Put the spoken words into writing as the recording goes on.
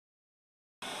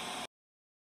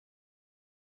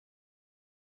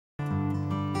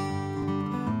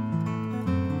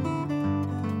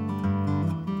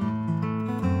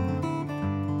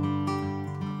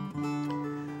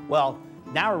Well,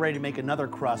 now we're ready to make another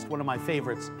crust, one of my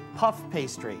favorites, puff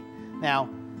pastry. Now,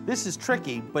 this is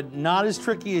tricky, but not as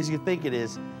tricky as you think it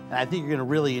is, and I think you're gonna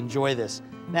really enjoy this.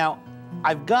 Now,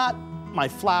 I've got my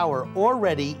flour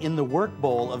already in the work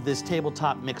bowl of this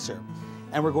tabletop mixer,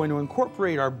 and we're going to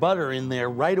incorporate our butter in there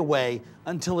right away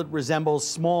until it resembles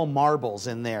small marbles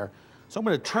in there. So I'm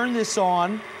gonna turn this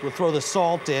on, we'll throw the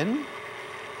salt in,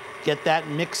 get that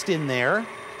mixed in there.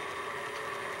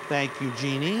 Thank you,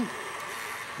 Jeannie.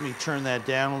 Let me turn that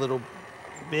down a little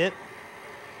bit.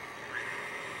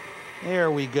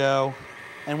 There we go.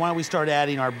 And why don't we start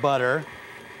adding our butter?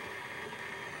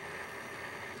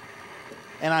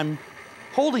 And I'm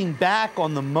holding back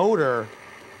on the motor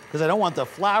because I don't want the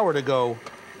flour to go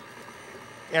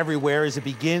everywhere as it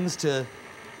begins to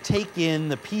take in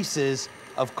the pieces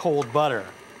of cold butter.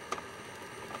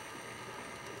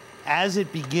 As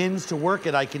it begins to work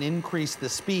it, I can increase the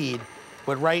speed,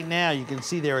 but right now you can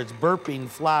see there it's burping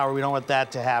flour. We don't want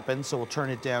that to happen, so we'll turn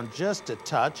it down just a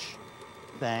touch.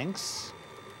 Thanks.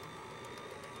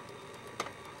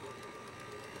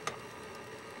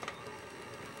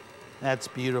 That's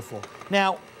beautiful.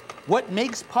 Now, what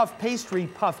makes puff pastry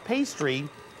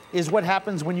is what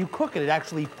happens when you cook it. It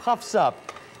actually puffs up.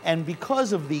 And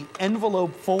because of the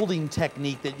envelope folding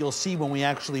technique that you'll see when we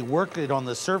actually work it on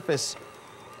the surface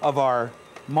of our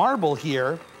marble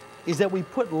here, is that we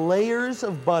put layers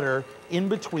of butter in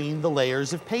between the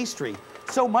layers of pastry.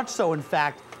 So much so, in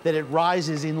fact, that it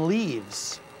rises in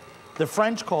leaves. The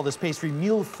French call this pastry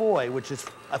millefeuille, which is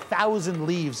 1,000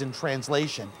 leaves in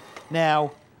translation.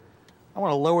 Now, I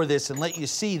want to lower this and let you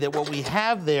see that what we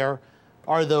have there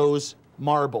are those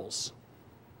marbles.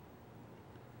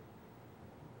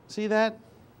 See that?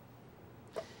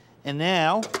 And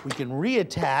now we can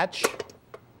reattach,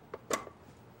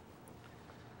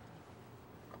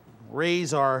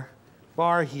 raise our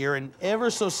bar here, and ever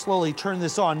so slowly turn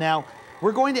this on. Now,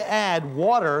 we're going to add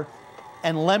water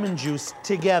and lemon juice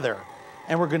together,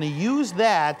 and we're going to use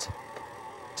that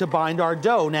to bind our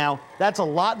dough. Now, that's a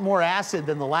lot more acid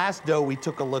than the last dough we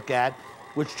took a look at,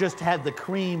 which just had the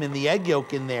cream and the egg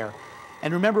yolk in there.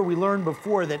 And remember, we learned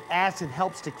before that acid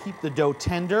helps to keep the dough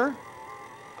tender.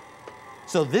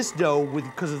 So this dough,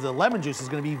 because of the lemon juice, is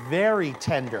going to be very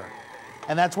tender.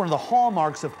 And that's one of the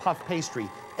hallmarks of puff pastry,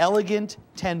 elegant,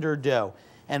 tender dough.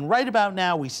 And right about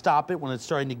now, we stop it when it's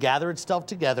starting to gather itself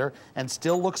together and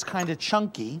still looks kind of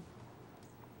chunky.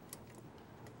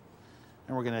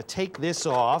 And we're going to take this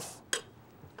off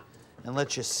and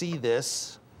let you see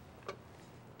this.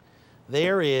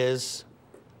 There is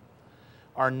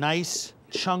our nice,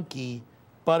 chunky,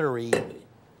 buttery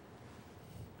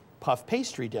puff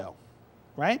pastry dough,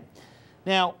 right?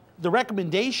 Now, the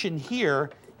recommendation here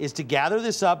is to gather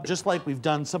this up just like we've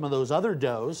done some of those other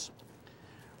doughs,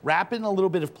 wrap it in a little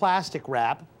bit of plastic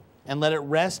wrap, and let it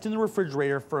rest in the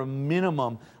refrigerator for a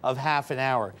minimum of half an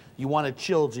hour. You want it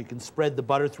chilled so you can spread the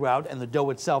butter throughout and the dough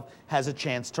itself has a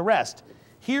chance to rest.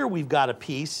 Here we've got a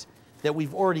piece that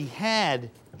we've already had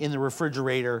in the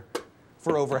refrigerator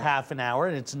for over half an hour,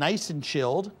 and it's nice and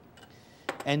chilled.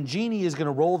 And Jeannie is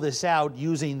gonna roll this out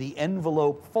using the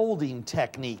envelope folding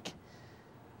technique.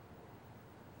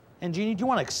 And Jeannie, do you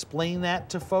wanna explain that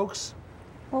to folks?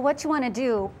 Well, what you wanna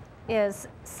do is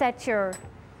set your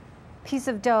piece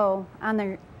of dough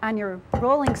on your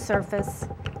rolling surface,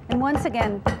 and once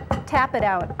again, tap it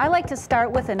out. I like to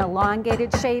start with an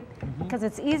elongated shape because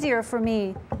it's easier for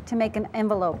me to make an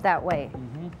envelope that way.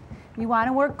 You want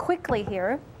to work quickly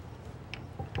here.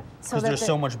 Because there's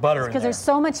so much butter in there. Because there's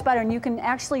so much butter, and you can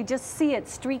actually just see it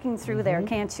streaking through there,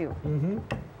 can't you? And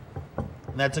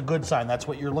that's a good sign. That's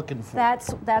what you're looking for.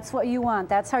 That's what you want.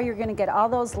 That's how you're going to get all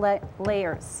those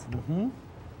layers.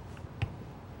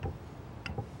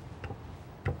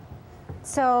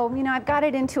 So, you know, I've got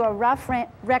it into a rough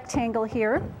rectangle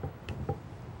here.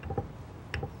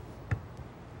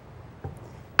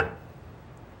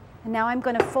 And now I'm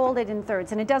going to fold it in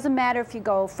thirds. And it doesn't matter if you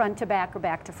go front to back or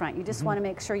back to front. You just want to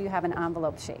make sure you have an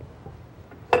envelope shape.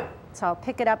 So I'll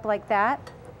pick it up like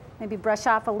that. Maybe brush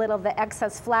off a little of the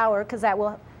excess flour because that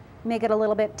will make it a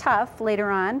little bit tough later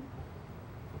on.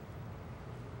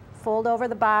 Fold over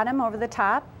the bottom, over the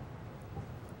top.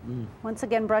 Once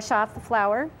again, brush off the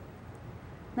flour.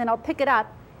 Then I'll pick it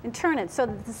up and turn it so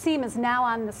that the seam is now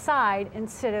on the side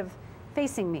instead of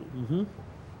facing me.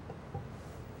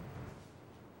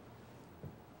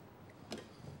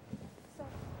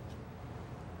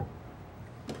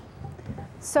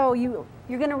 So you're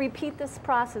going to repeat this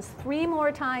process 3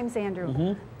 more times,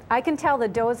 Andrew. I can tell the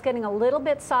dough is getting a little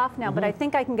bit soft now, but I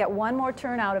think I can get 1 more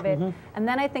turn out of it, and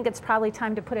then I think it's probably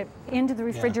time to put it into the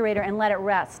refrigerator and let it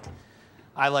rest.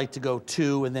 I like to go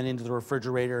 2 and then into the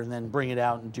refrigerator and then bring it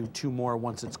out and do 2 more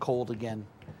once it's cold again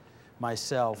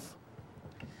myself.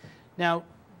 Now,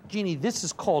 Jeannie, this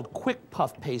is called quick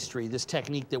puff pastry, this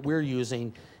technique that we're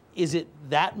using. Is it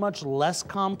that much less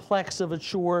complex of a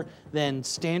chore than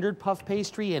standard puff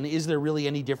pastry? And is there really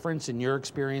any difference in your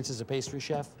experience as a pastry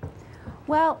chef?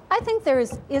 Well, I think there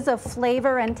is a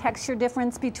flavor and texture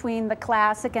difference between the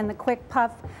classic and the quick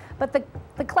puff, but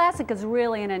the classic is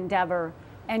really an endeavor,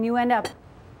 and you end up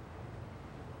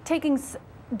taking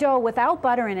dough without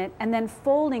butter in it and then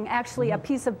folding actually a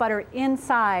piece of butter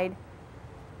inside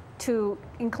to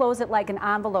enclose it like an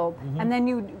envelope. And then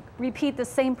you repeat the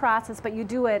same process, but you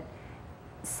do it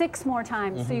 6 more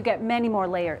times, so you get many more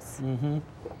layers.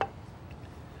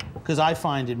 Because I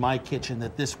find in my kitchen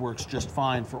that this works just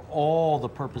fine for all the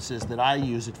purposes that I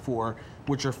use it for,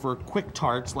 which are for quick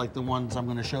tarts like the ones I'm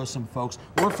going to show some folks,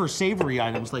 or for savory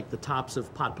items like the tops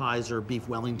of pot pies or beef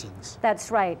Wellingtons. That's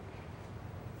right.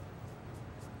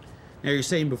 Now, you're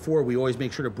saying before we always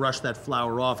make sure to brush that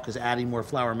flour off because adding more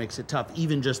flour makes it tough,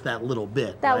 even just that little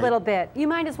bit. That right? little bit. You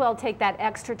might as well take that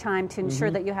extra time to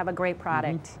ensure that you have a great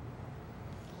product.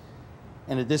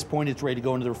 And at this point, it's ready to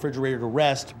go into the refrigerator to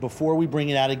rest before we bring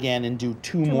it out again and do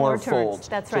 2 more folds.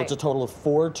 That's right. So it's a total of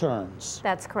 4 turns.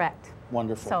 That's correct.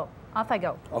 Wonderful. So off I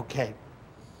go. Okay.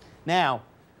 Now,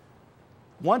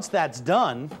 once that's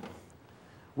done,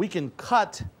 we can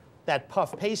cut that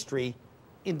puff pastry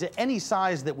into any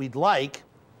size that we'd like.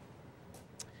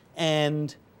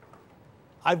 And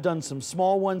I've done some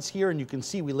small ones here, and you can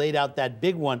see we laid out that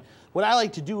big one. What I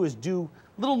like to do is do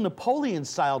little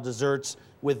Napoleon-style desserts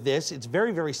with this. It's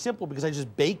very, very simple because I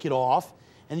just bake it off,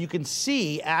 and you can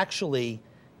see, actually,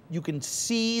 you can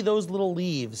see those little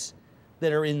leaves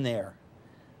that are in there.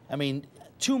 I mean,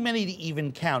 too many to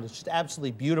even count. It's just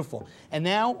absolutely beautiful. And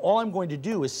now all I'm going to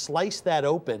do is slice that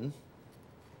open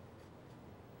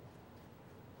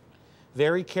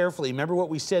very carefully. Remember what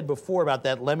we said before about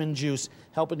that lemon juice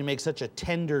helping to make such a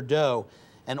tender dough,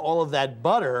 and all of that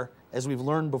butter, as we've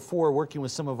learned before working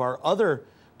with some of our other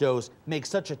doughs, makes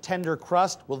such a tender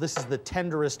crust. Well, this is the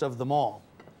tenderest of them all.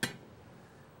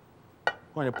 I'm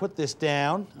going to put this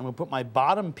down. I'm going to put my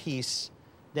bottom piece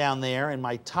down there and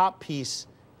my top piece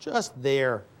just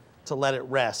there to let it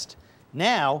rest.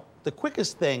 Now, the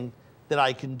quickest thing that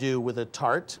I can do with a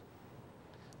tart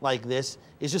like this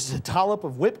is just a dollop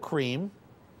of whipped cream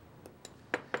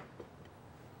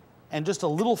and just a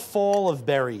little fall of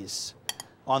berries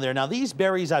on there. Now, these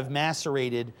berries I've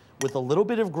macerated with a little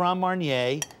bit of Grand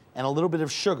Marnier and a little bit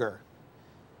of sugar.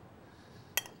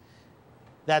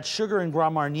 That sugar and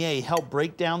Grand Marnier help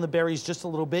break down the berries just a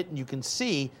little bit, and you can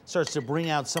see it starts to bring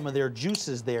out some of their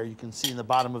juices there. You can see in the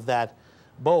bottom of that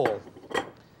bowl.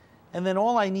 And then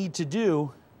all I need to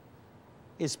do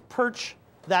is perch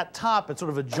that top at sort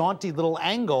of a jaunty little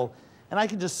angle, and I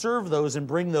can just serve those and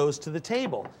bring those to the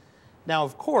table. Now,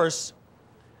 of course,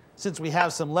 since we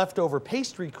have some leftover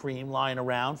pastry cream lying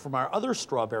around from our other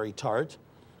strawberry tart,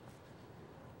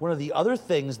 one of the other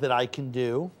things that I can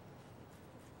do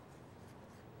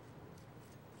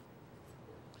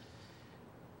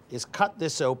is cut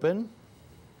this open,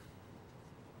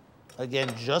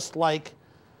 again, just like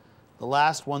the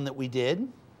last one that we did.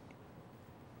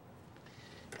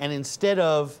 And instead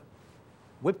of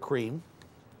whipped cream,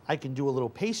 I can do a little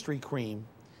pastry cream.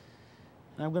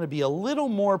 And I'm going to be a little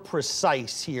more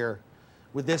precise here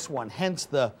with this one, hence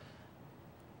the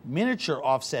miniature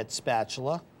offset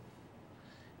spatula.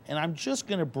 And I'm just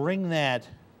going to bring that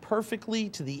perfectly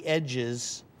to the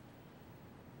edges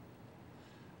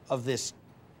of this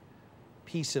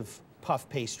piece of puff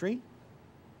pastry.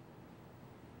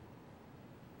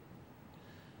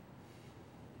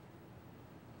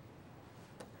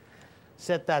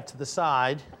 Set that to the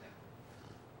side.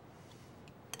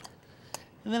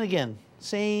 And then again,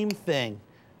 same thing.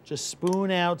 Just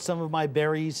spoon out some of my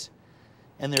berries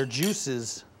and their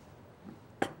juices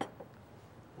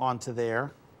onto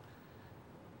there.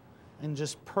 And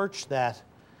just perch that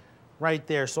right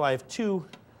there. So I have 2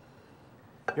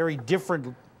 very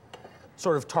different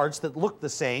sort of tarts that look the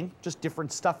same, just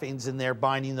different stuffings in there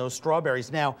binding those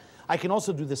strawberries. Now, I can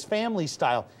also do this family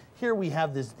style. Here we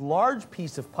have this large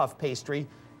piece of puff pastry.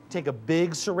 Take a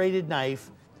big serrated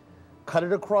knife, cut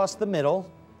it across the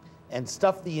middle, and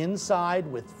stuff the inside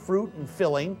with fruit and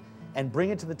filling, and bring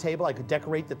it to the table. I could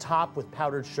decorate the top with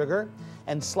powdered sugar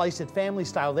and slice it family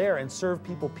style there and serve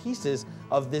people pieces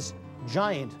of this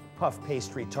giant puff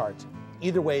pastry tart.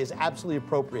 Either way is absolutely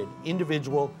appropriate,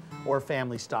 individual or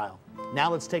family style.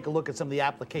 Now let's take a look at some of the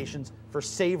applications for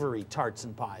savory tarts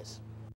and pies.